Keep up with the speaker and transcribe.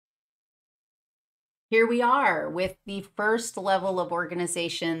Here we are with the first level of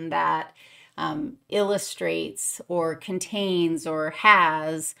organization that illustrates or contains or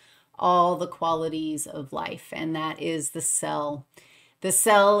has all the qualities of life, and that is the cell. The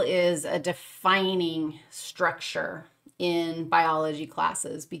cell is a defining structure in biology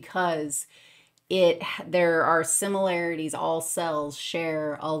classes because there are similarities. All cells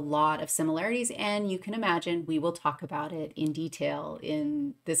share a lot of similarities, and you can imagine we will talk about it in detail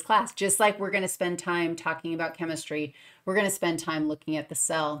in this class. Just like we're going to spend time talking about chemistry, we're going to spend time looking at the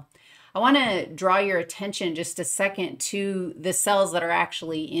cell. I want to draw your attention just a second to the cells that are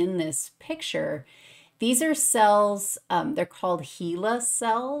actually in this picture. These are cells, they're called HeLa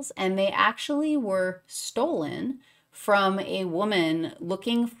cells, and they actually were stolen from a woman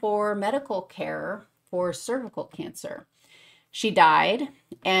looking for medical care for cervical cancer. She died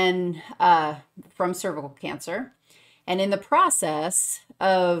from cervical cancer, and in the process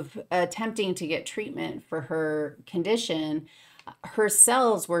of attempting to get treatment for her condition, her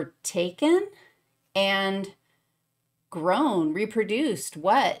cells were taken and grown, reproduced,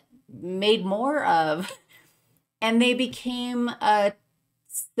 made more of, and they became a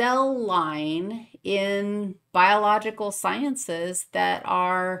cell line in biological sciences that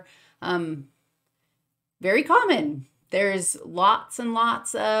are very common. There's lots and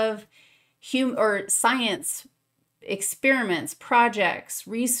lots of science experiments, projects,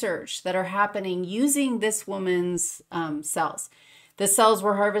 research that are happening using this woman's cells. The cells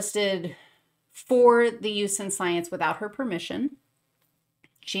were harvested for the use in science without her permission.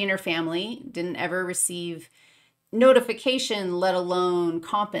 She and her family didn't ever receive notification, let alone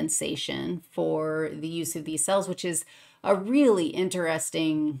compensation for the use of these cells, which is a really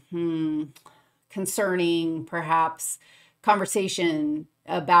interesting, concerning, perhaps, conversation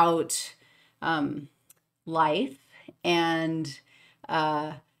about life and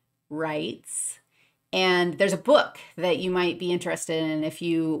rights. And there's a book that you might be interested in if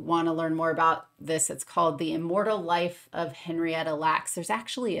you want to learn more about this. It's called The Immortal Life of Henrietta Lacks. There's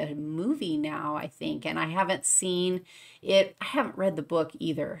actually a movie now, I think, and I haven't seen it. I haven't read the book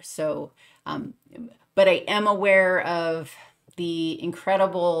either. So, but I am aware of the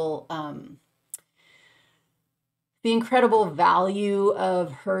incredible value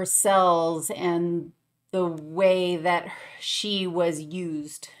of her cells and the way that she was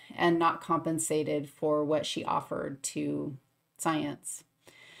used and not compensated for what she offered to science.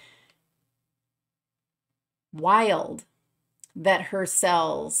 Wild that her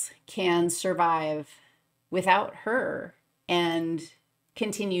cells can survive without her and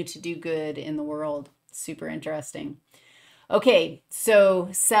continue to do good in the world. Super interesting. Okay, so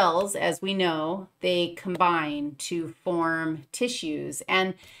cells, as we know, they combine to form tissues.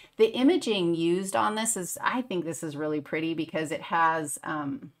 And the imaging used on this I think this is really pretty because it has,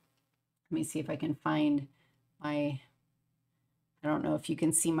 let me see if I can find I don't know if you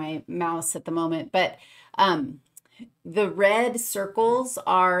can see my mouse at the moment, but the red circles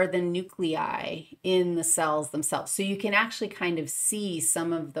are the nuclei in the cells themselves. So you can actually kind of see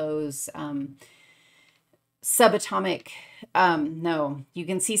some of those subatomic, you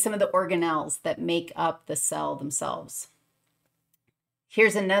can see some of the organelles that make up the cell themselves.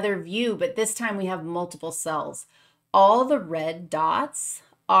 Here's another view, but this time we have multiple cells. All the red dots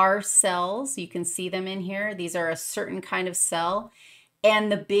are cells. You can see them in here. These are a certain kind of cell. And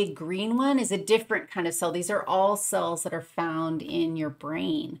the big green one is a different kind of cell. These are all cells that are found in your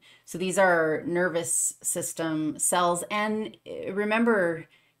brain. So these are nervous system cells. And remember,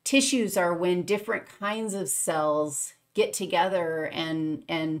 tissues are when different kinds of cells get together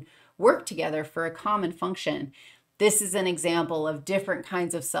and work together for a common function. This is an example of different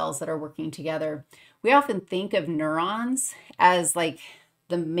kinds of cells that are working together. We often think of neurons as like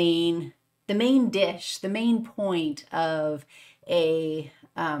the main dish, the main point of the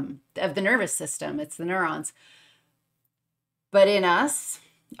nervous system. It's the neurons. But in us,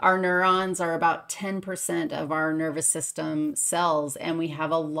 our neurons are about 10% of our nervous system cells, and we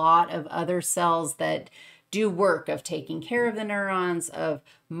have a lot of other cells that do work of taking care of the neurons, of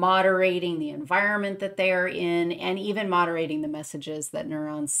moderating the environment that they are in, and even moderating the messages that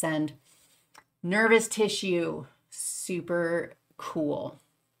neurons send. Nervous tissue, super cool.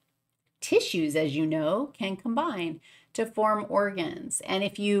 Tissues, as you know, can combine to form organs. And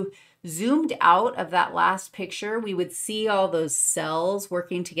if you zoomed out of that last picture, we would see all those cells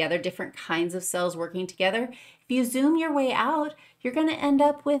working together, different kinds of cells working together. If you zoom your way out, you're going to end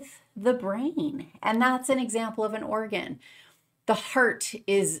up with the brain. And that's an example of an organ. The heart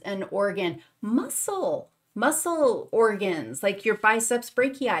is an organ. Muscle organs, like your biceps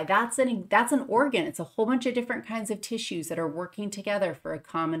brachii, that's an organ. It's a whole bunch of different kinds of tissues that are working together for a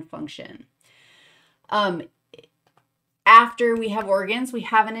common function. After we have organs, we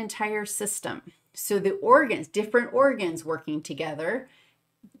have an entire system. So the organs, different organs working together,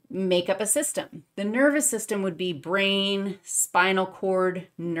 make up a system. The nervous system would be brain, spinal cord,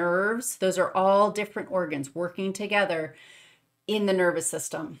 nerves. Those are all different organs working together in the nervous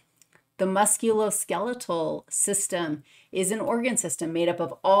system. The musculoskeletal system is an organ system made up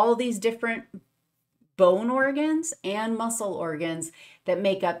of all these different bone organs and muscle organs that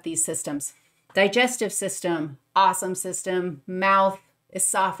make up these systems. Digestive system, awesome system, mouth,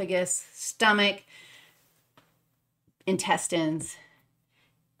 esophagus, stomach, intestines,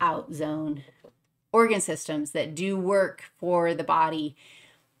 out zone, organ systems that do work for the body.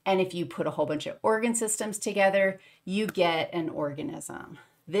 And if you put a whole bunch of organ systems together, you get an organism.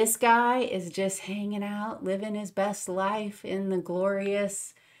 This guy is just hanging out, living his best life in the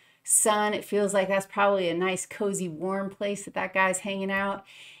glorious sun. It feels like that's probably a nice, cozy, warm place that guy's hanging out.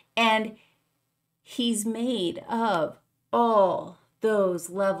 And he's made of all those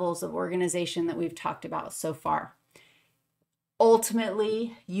levels of organization that we've talked about so far.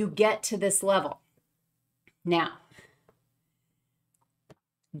 Ultimately, you get to this level. Now,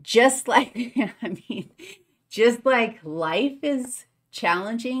 just like, just like life is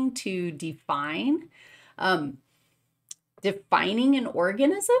challenging to define, defining an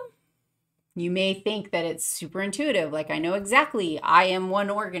organism, you may think that it's super intuitive, like I know exactly, I am one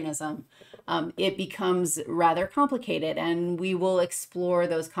organism. It becomes rather complicated, and we will explore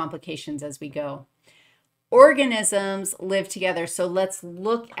those complications as we go. Organisms live together, so let's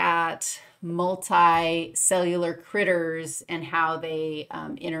look at multicellular critters and how they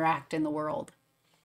interact in the world.